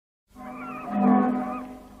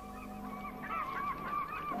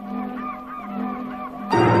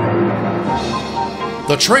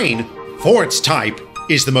The train, for its type,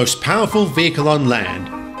 is the most powerful vehicle on land.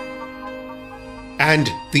 And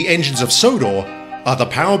the engines of Sodor are the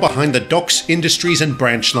power behind the docks, industries and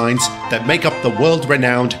branch lines that make up the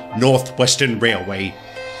world-renowned Northwestern Railway.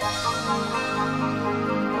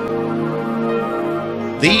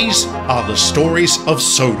 These are the stories of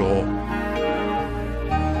Sodor.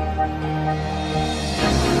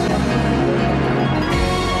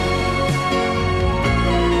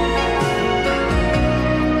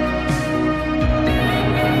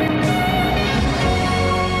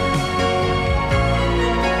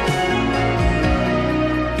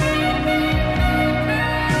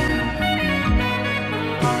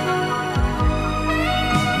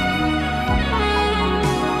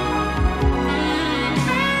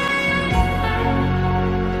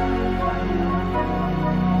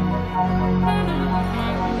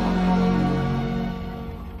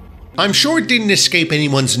 I'm sure it didn't escape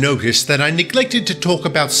anyone's notice that I neglected to talk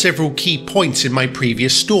about several key points in my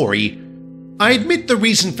previous story. I admit the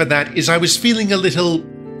reason for that is I was feeling a little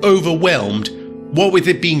overwhelmed, what with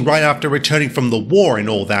it being right after returning from the war and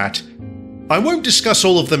all that. I won't discuss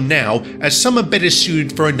all of them now, as some are better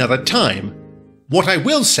suited for another time. What I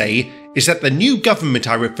will say is that the new government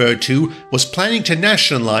I referred to was planning to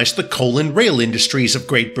nationalise the coal and rail industries of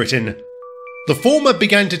Great Britain. The former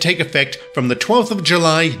began to take effect from the 12th of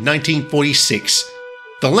July 1946.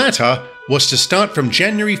 The latter was to start from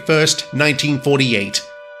January 1st, 1948.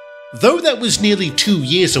 Though that was nearly 2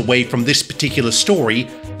 years away from this particular story,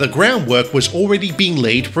 the groundwork was already being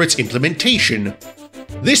laid for its implementation.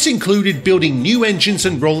 This included building new engines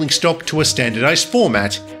and rolling stock to a standardized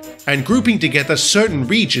format, and grouping together certain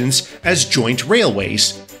regions as joint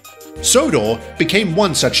railways. Sodor became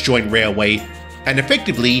one such joint railway, and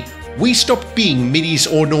effectively, we stopped being middies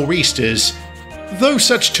or nor'easters, though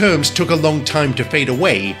such terms took a long time to fade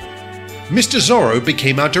away. Mr. Zorro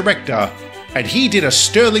became our director, and he did a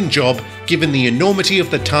sterling job given the enormity of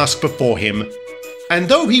the task before him. And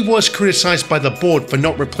though he was criticised by the board for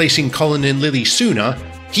not replacing Colin and Lily sooner,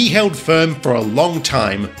 he held firm for a long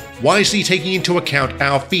time, wisely taking into account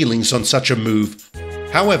our feelings on such a move.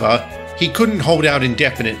 However, he couldn't hold out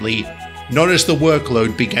indefinitely, not as the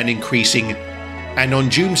workload began increasing. And on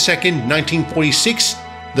June 2nd, 1946,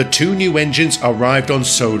 the two new engines arrived on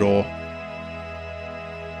Sodor.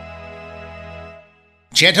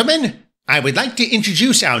 Gentlemen, I would like to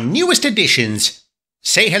introduce our newest additions.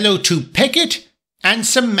 Say hello to Peckett and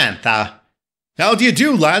Samantha. How do you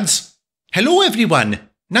do, lads? Hello, everyone.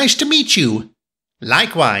 Nice to meet you.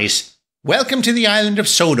 Likewise. Welcome to the island of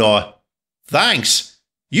Sodor. Thanks.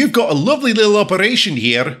 You've got a lovely little operation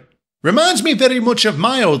here. Reminds me very much of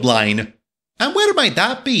my old line. And where might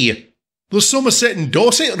that be? The Somerset and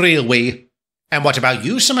Dorset Railway. And what about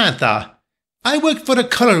you, Samantha? I worked for a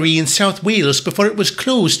colliery in South Wales before it was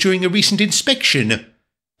closed during a recent inspection.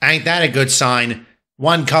 Ain't that a good sign?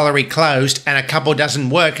 One colliery closed and a couple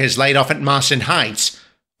dozen workers laid off at Marston Heights,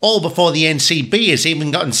 all before the NCB has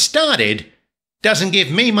even gotten started. Doesn't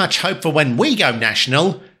give me much hope for when we go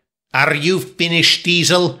national. Are you finished,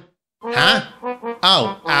 Diesel? Huh?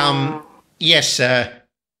 Oh, yes, sir.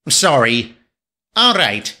 Sorry. All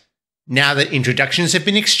right. Now that introductions have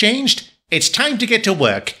been exchanged, it's time to get to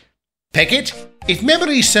work. Peckett, if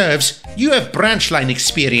memory serves, you have branch line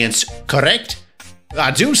experience, correct?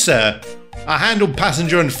 I do, sir. I handle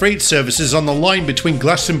passenger and freight services on the line between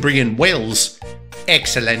Glastonbury and Wales.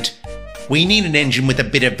 Excellent. We need an engine with a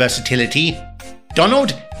bit of versatility.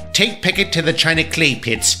 Donald, take Peckett to the China clay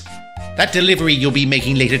pits. That delivery you'll be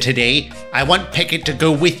making later today, I want Peckett to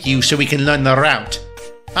go with you so we can learn the route.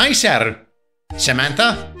 Aye, sir.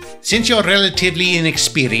 Samantha, since you're relatively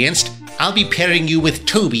inexperienced, I'll be pairing you with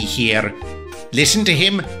Toby here. Listen to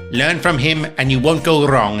him, learn from him, and you won't go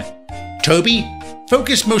wrong. Toby,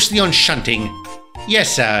 focus mostly on shunting.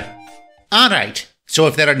 Yes, sir. All right, so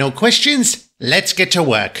if there are no questions, let's get to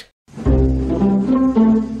work.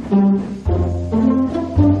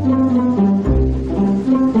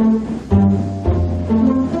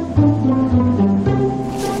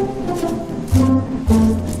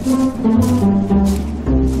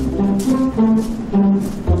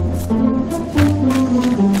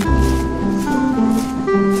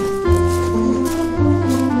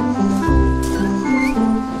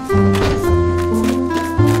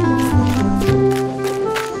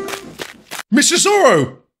 Mr.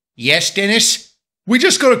 Zorro! Yes, Dennis? We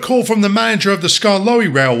just got a call from the manager of the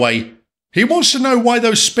Skarloey Railway. He wants to know why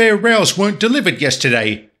those spare rails weren't delivered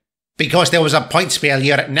yesterday. Because there was a points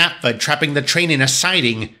failure at Knapford trapping the train in a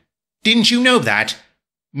siding. Didn't you know that?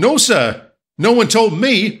 No, sir. No one told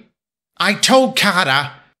me. I told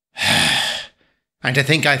Carter. And to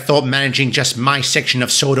think I thought managing just my section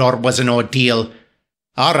of Sodor was an ordeal.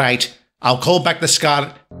 All right, I'll call back the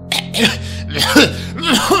Scar...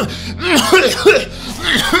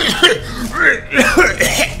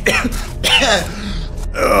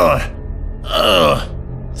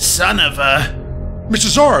 son of a... Mr.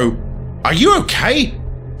 Zorro, Are you okay?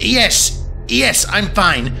 Yes, I'm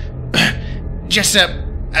fine. Just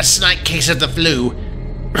a slight case of the flu.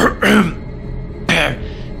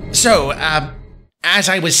 So, as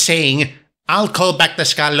I was saying, I'll call back the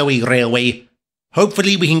Skarloey Railway.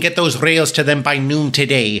 Hopefully we can get those rails to them by noon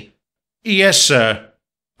today. Yes, sir.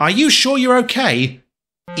 Are you sure you're okay?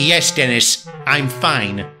 Yes, Dennis, I'm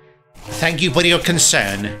fine. Thank you for your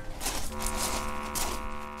concern.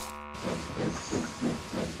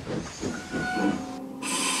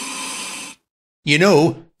 You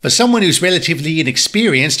know, for someone who's relatively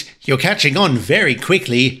inexperienced, you're catching on very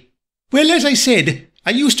quickly. Well, as I said, I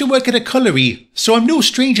used to work at a colliery, so I'm no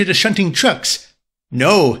stranger to shunting trucks.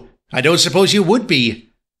 No, I don't suppose you would be.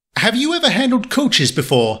 Have you ever handled coaches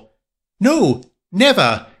before? No,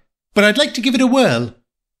 never, but I'd like to give it a whirl.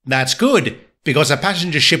 That's good, because a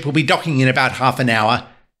passenger ship will be docking in about half an hour.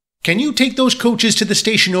 Can you take those coaches to the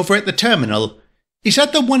station over at the terminal? Is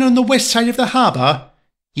that the one on the west side of the harbour?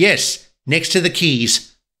 Yes, next to the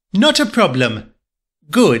quays. Not a problem.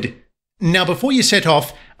 Good. Now before you set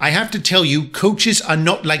off, I have to tell you coaches are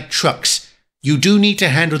not like trucks. You do need to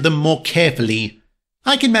handle them more carefully.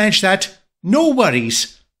 I can manage that. No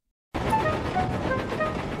worries.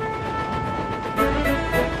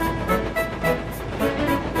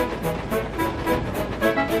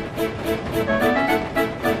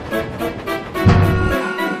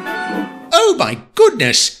 Oh my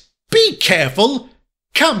goodness! Be careful!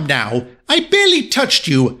 Come now, I barely touched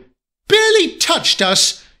you. Barely touched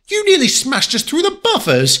us. You nearly smashed us through the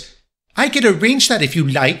buffers. I can arrange that if you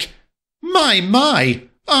like. My,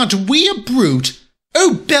 aren't we a brute?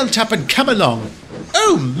 Oh, belt up and come along.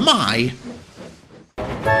 Oh my!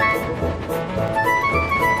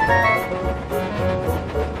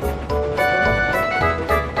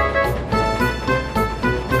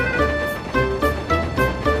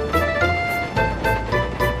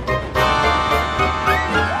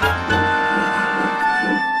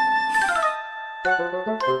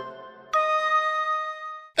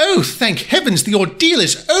 Oh, thank heavens the ordeal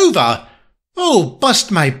is over! Oh,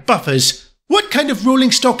 bust my buffers! What kind of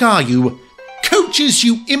rolling stock are you? Coaches,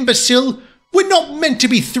 you imbecile! We're not meant to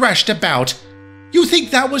be thrashed about! You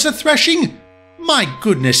think that was a thrashing? My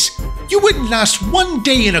goodness, you wouldn't last one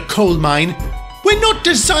day in a coal mine! We're not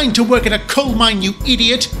designed to work at a coal mine, you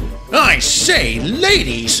idiot! I say,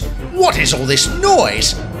 ladies, what is all this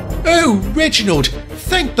noise? Oh, Reginald,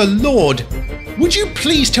 thank the Lord! Would you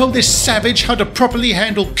please tell this savage how to properly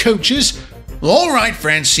handle coaches? All right,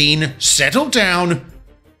 Francine, settle down.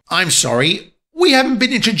 I'm sorry, we haven't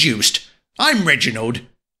been introduced. I'm Reginald.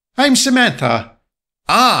 I'm Samantha.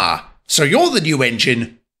 Ah, so you're the new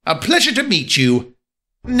engine. A pleasure to meet you.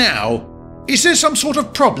 Now, is there some sort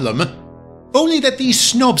of problem? Only that these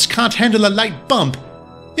snobs can't handle a light bump.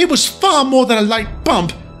 It was far more than a light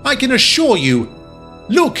bump, I can assure you.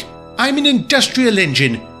 Look, I'm an industrial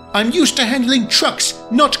engine. I'm used to handling trucks,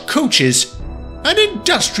 not coaches. An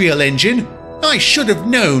industrial engine? I should have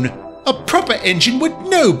known. A proper engine would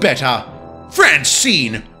know better.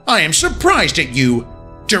 Francine, I am surprised at you.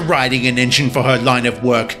 Deriding an engine for her line of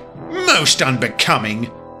work. Most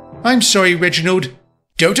unbecoming. I'm sorry, Reginald.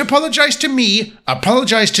 Don't apologize to me.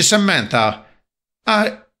 Apologize to Samantha.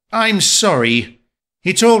 I'm sorry.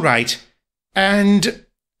 It's all right. And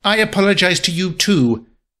I apologize to you too.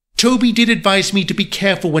 Toby did advise me to be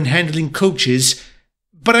careful when handling coaches,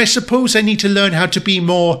 but I suppose I need to learn how to be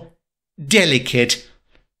more delicate.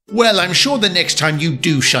 Well, I'm sure the next time you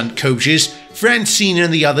do shunt coaches, Francine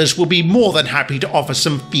and the others will be more than happy to offer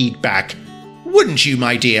some feedback. Wouldn't you,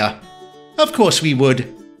 my dear? Of course we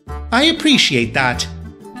would. I appreciate that.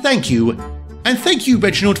 Thank you. And thank you,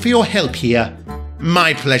 Reginald, for your help here.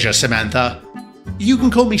 My pleasure, Samantha. You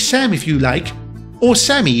can call me Sam if you like. Or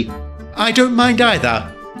Sammy. I don't mind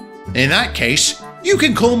either. In that case, you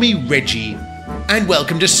can call me Reggie. And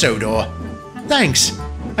welcome to Sodor. Thanks.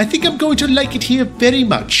 I think I'm going to like it here very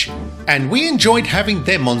much. And we enjoyed having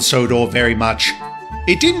them on Sodor very much.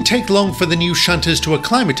 It didn't take long for the new shunters to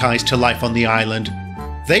acclimatize to life on the island.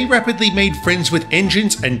 They rapidly made friends with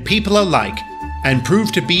engines and people alike, and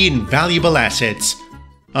proved to be invaluable assets.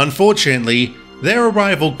 Unfortunately, their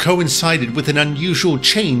arrival coincided with an unusual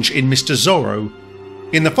change in Mr. Zorro.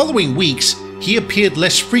 In the following weeks, he appeared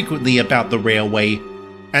less frequently about the railway,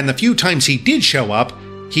 and the few times he did show up,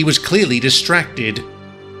 he was clearly distracted.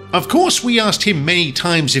 Of course, we asked him many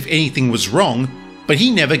times if anything was wrong, but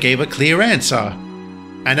he never gave a clear answer.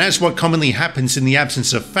 And as what commonly happens in the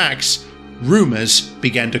absence of facts, rumours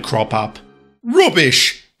began to crop up.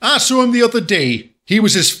 Rubbish! I saw him the other day. He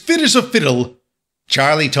was as fit as a fiddle.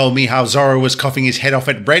 Charlie told me how Zorro was coughing his head off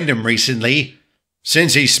at Brendan recently.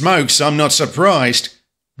 Since he smokes, I'm not surprised.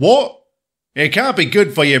 What? It can't be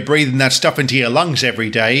good for you breathing that stuff into your lungs every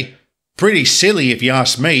day. Pretty silly if you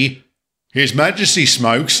ask me. His Majesty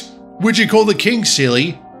smokes. Would you call the King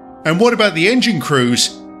silly? And what about the engine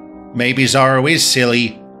crews? Maybe Zorro is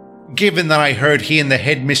silly, given that I heard he and the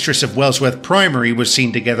headmistress of Wellsworth Primary were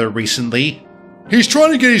seen together recently. He's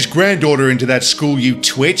trying to get his granddaughter into that school, you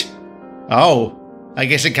twit. Oh, I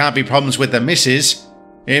guess it can't be problems with the missus.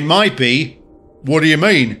 It might be. What do you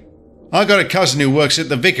mean? I got a cousin who works at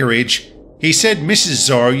the vicarage. He said Mrs.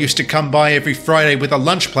 Zorro used to come by every Friday with a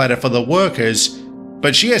lunch platter for the workers,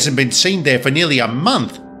 but she hasn't been seen there for nearly a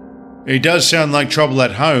month. It does sound like trouble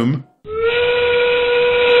at home.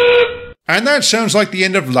 And that sounds like the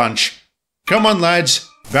end of lunch. Come on, lads,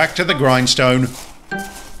 back to the grindstone.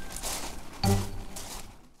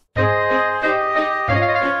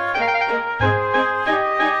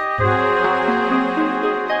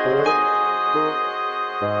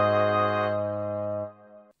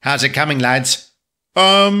 How's it coming, lads?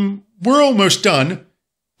 We're almost done.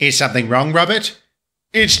 Is something wrong, Robert?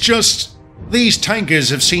 It's just, these tankers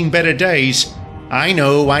have seen better days. I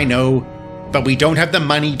know, but we don't have the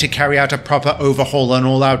money to carry out a proper overhaul on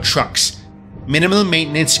all our trucks. Minimal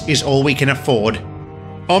maintenance is all we can afford.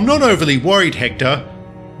 I'm not overly worried, Hector.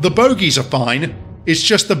 The bogies are fine. It's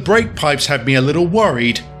just the brake pipes have me a little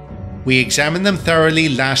worried. We examined them thoroughly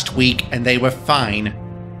last week and they were fine.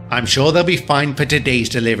 I'm sure they'll be fine for today's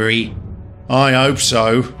delivery. I hope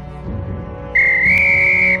so.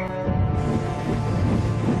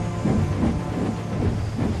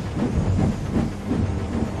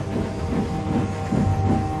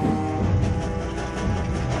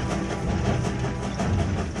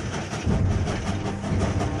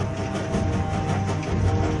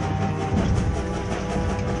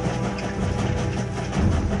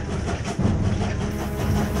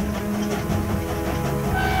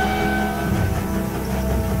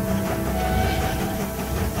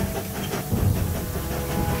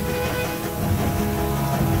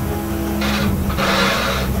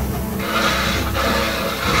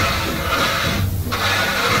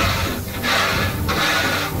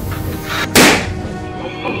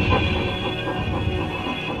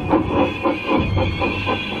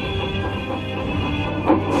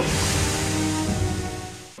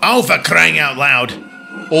 Oh, for crying out loud!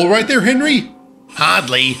 All right there, Henry?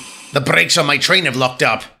 Hardly. The brakes on my train have locked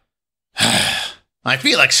up. I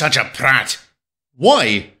feel like such a prat.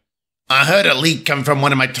 Why? I heard a leak come from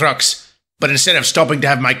one of my trucks, but instead of stopping to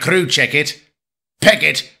have my crew check it...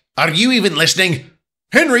 Peckett, are you even listening?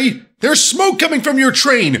 Henry, there's smoke coming from your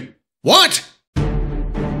train! What?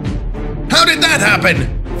 How did that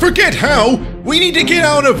happen? Forget how! We need to get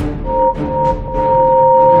out of...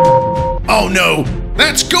 Oh no!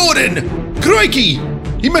 That's Gordon! Crikey!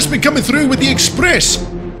 He must be coming through with the express!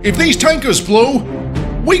 If these tankers blow,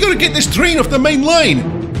 we gotta get this train off the main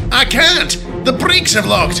line! I can't! The brakes have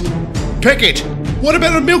locked! Peckett, what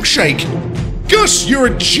about a milkshake? Gus, you're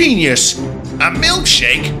a genius! A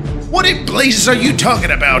milkshake? What in blazes are you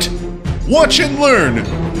talking about? Watch and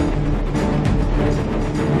learn!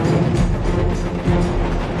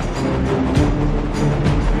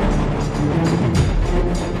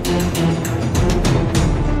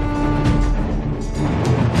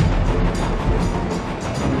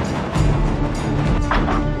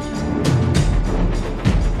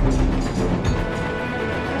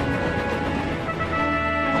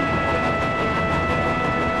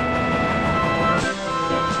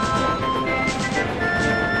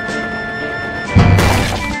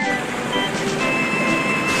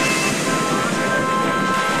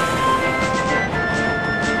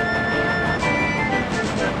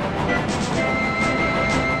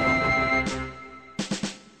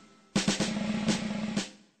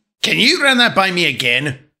 Can you run that by me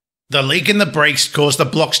again? The leak in the brakes caused the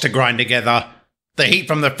blocks to grind together. The heat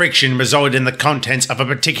from the friction resulted in the contents of a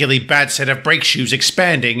particularly bad set of brake shoes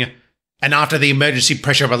expanding, and after the emergency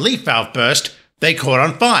pressure relief valve burst, they caught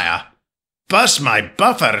on fire. Bust my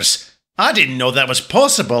buffers! I didn't know that was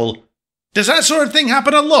possible. Does that sort of thing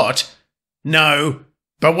happen a lot? No,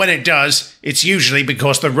 but when it does, it's usually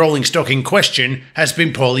because the rolling stock in question has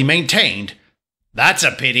been poorly maintained. That's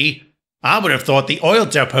a pity. I would have thought the oil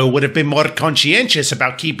depot would have been more conscientious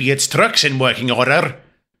about keeping its trucks in working order.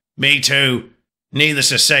 Me too. Needless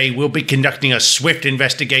to say, we'll be conducting a swift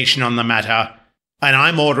investigation on the matter. And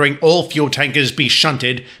I'm ordering all fuel tankers be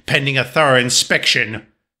shunted pending a thorough inspection.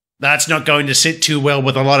 That's not going to sit too well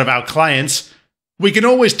with a lot of our clients. We can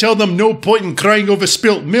always tell them no point in crying over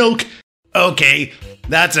spilt milk. Okay,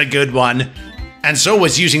 that's a good one. And so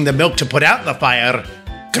was using the milk to put out the fire.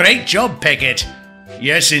 Great job, Pickett.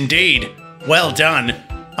 Yes, indeed. Well done.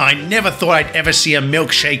 I never thought I'd ever see a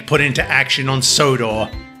milkshake put into action on Sodor.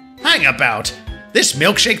 Hang about. This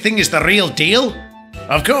milkshake thing is the real deal?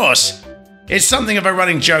 Of course. It's something of a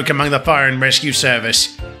running joke among the fire and rescue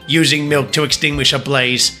service, using milk to extinguish a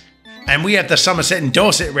blaze. And we have the Somerset and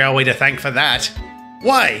Dorset Railway to thank for that.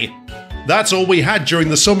 Why? That's all we had during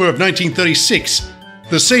the summer of 1936,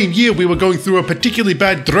 the same year we were going through a particularly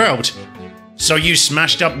bad drought. So you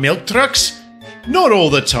smashed up milk trucks? Not all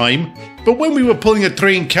the time, but when we were pulling a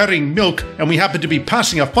train carrying milk and we happened to be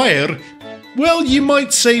passing a fire, well, you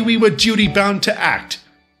might say we were duty-bound to act.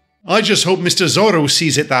 I just hope Mr. Zorro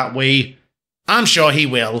sees it that way. I'm sure he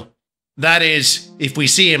will. That is, if we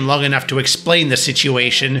see him long enough to explain the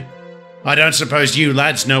situation. I don't suppose you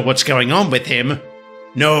lads know what's going on with him.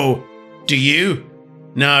 No. Do you?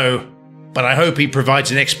 No. But I hope he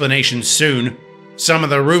provides an explanation soon. Some of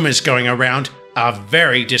the rumors going around are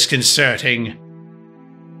very disconcerting.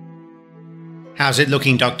 How's it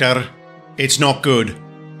looking, Doctor? It's not good.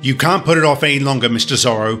 You can't put it off any longer, Mr.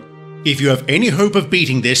 Zorro. If you have any hope of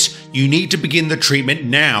beating this, you need to begin the treatment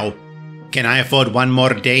now. Can I afford one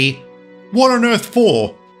more day? What on earth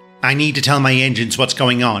for? I need to tell my engines what's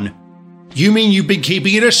going on. You mean you've been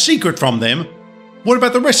keeping it a secret from them? What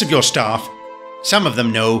about the rest of your staff? Some of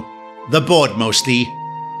them know. The board mostly.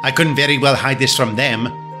 I couldn't very well hide this from them.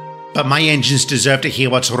 But my engines deserve to hear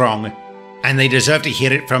what's wrong. And they deserve to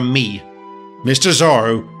hear it from me. Mr.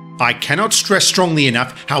 Zorro, I cannot stress strongly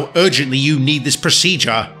enough how urgently you need this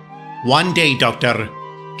procedure. One day, Doctor.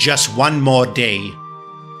 Just one more day.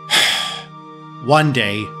 One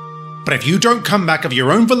day. But if you don't come back of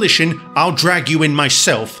your own volition, I'll drag you in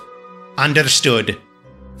myself. Understood.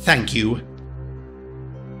 Thank you.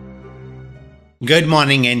 Good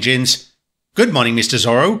morning, engines. Good morning, Mr.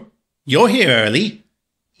 Zorro. You're here early.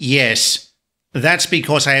 Yes. That's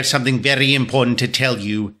because I have something very important to tell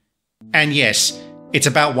you. And yes, it's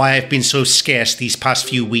about why I've been so scarce these past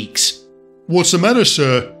few weeks. What's the matter,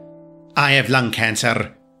 sir? I have lung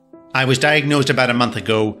cancer. I was diagnosed about a month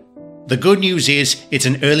ago. The good news is it's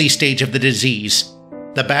an early stage of the disease.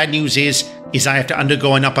 The bad news is I have to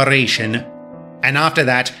undergo an operation. And after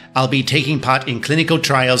that, I'll be taking part in clinical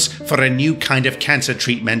trials for a new kind of cancer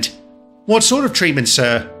treatment. What sort of treatment,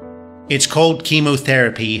 sir? It's called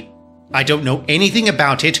chemotherapy. I don't know anything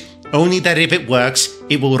about it, only that if it works,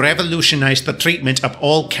 it will revolutionize the treatment of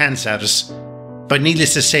all cancers. But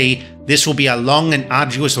needless to say, this will be a long and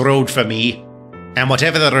arduous road for me. And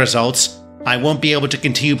whatever the results, I won't be able to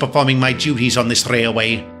continue performing my duties on this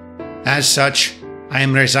railway. As such, I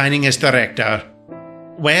am resigning as director.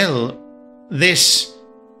 Well, this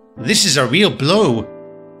is a real blow.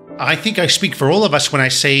 I think I speak for all of us when I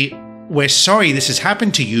say we're sorry this has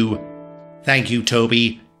happened to you. Thank you,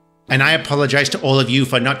 Toby. And I apologize to all of you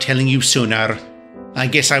for not telling you sooner. I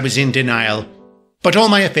guess I was in denial. But all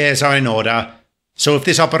my affairs are in order. So if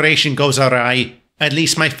this operation goes awry, at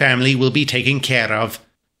least my family will be taken care of.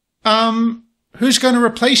 Who's going to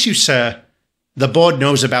replace you, sir? The board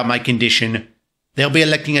knows about my condition. They'll be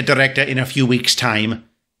electing a director in a few weeks' time.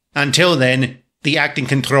 Until then, the acting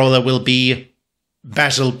controller will be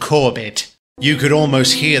Basil Corbett. You could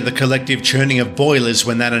almost hear the collective churning of boilers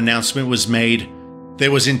when that announcement was made.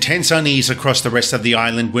 There was intense unease across the rest of the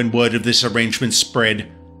island when word of this arrangement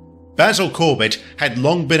spread. Basil Corbett had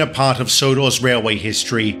long been a part of Sodor's railway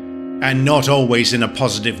history, and not always in a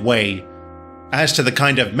positive way. As to the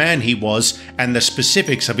kind of man he was and the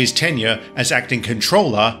specifics of his tenure as acting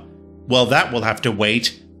controller, well, that will have to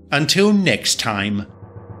wait until next time.